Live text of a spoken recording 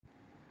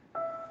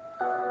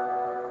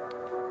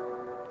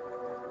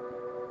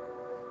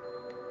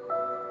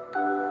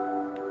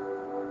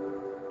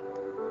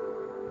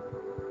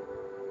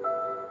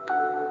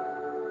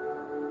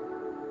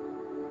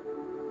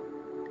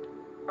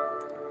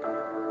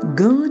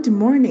Good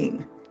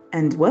morning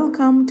and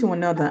welcome to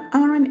another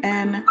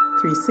RNN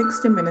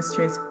 360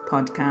 Ministries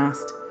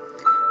podcast.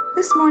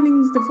 This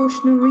morning's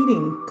devotional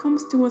reading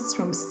comes to us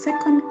from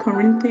 2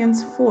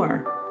 Corinthians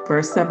 4,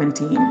 verse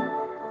 17,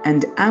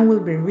 and I will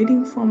be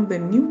reading from the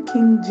New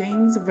King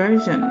James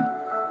Version,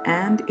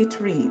 and it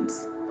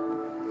reads,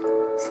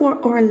 "For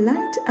our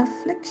light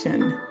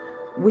affliction,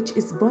 which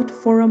is but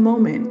for a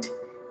moment,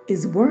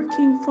 is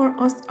working for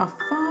us a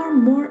far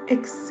more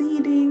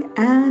exceeding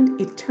and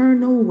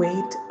eternal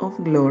weight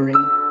of glory."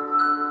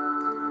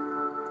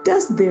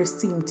 Does there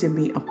seem to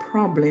be a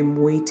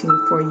problem waiting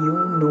for you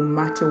no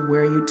matter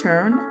where you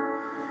turn?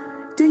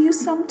 Do you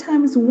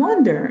sometimes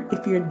wonder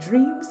if your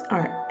dreams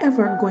are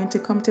ever going to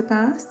come to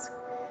pass?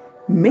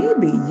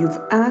 Maybe you've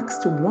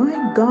asked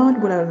why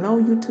God would allow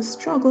you to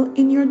struggle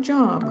in your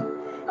job,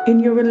 in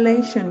your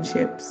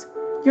relationships,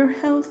 your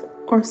health,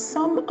 or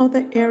some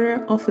other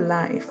area of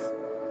life.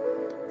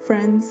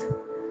 Friends,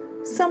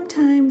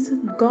 sometimes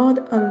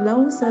God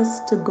allows us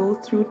to go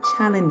through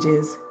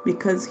challenges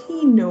because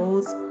He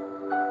knows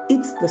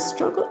it's the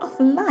struggle of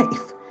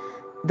life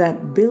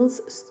that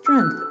builds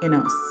strength in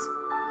us.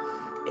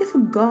 If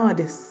God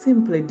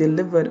simply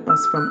delivered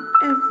us from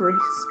every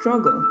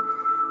struggle,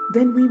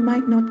 then we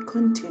might not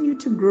continue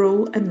to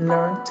grow and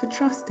learn to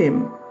trust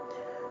Him.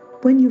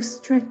 When you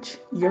stretch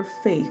your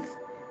faith,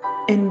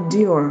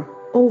 endure,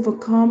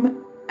 overcome,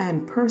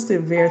 and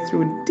persevere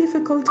through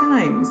difficult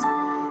times,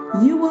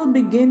 you will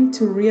begin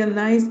to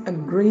realize a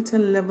greater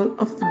level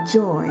of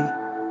joy,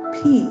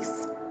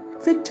 peace,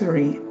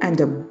 victory, and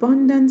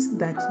abundance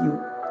that you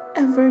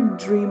ever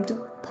dreamed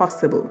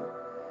possible.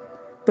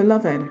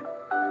 Beloved,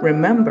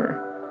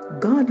 remember,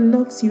 God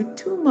loves you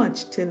too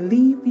much to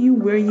leave you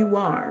where you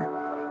are.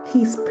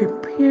 He's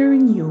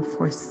preparing you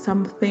for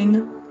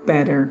something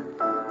better.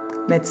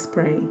 Let's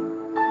pray.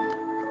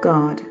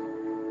 God,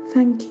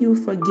 thank you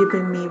for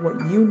giving me what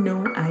you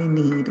know I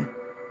need.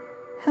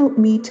 Help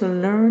me to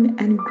learn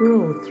and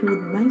grow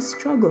through my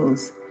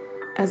struggles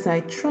as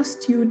I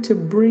trust you to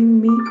bring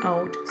me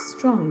out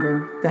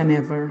stronger than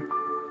ever.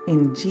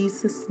 In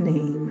Jesus'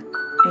 name,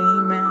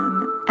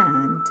 amen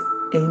and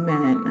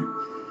amen.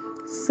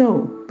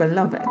 So,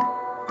 beloved,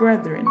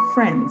 brethren,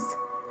 friends,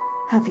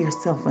 have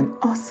yourself an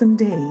awesome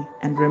day.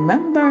 And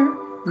remember,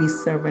 we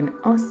serve an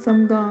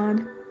awesome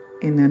God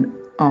in an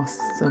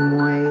awesome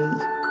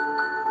way.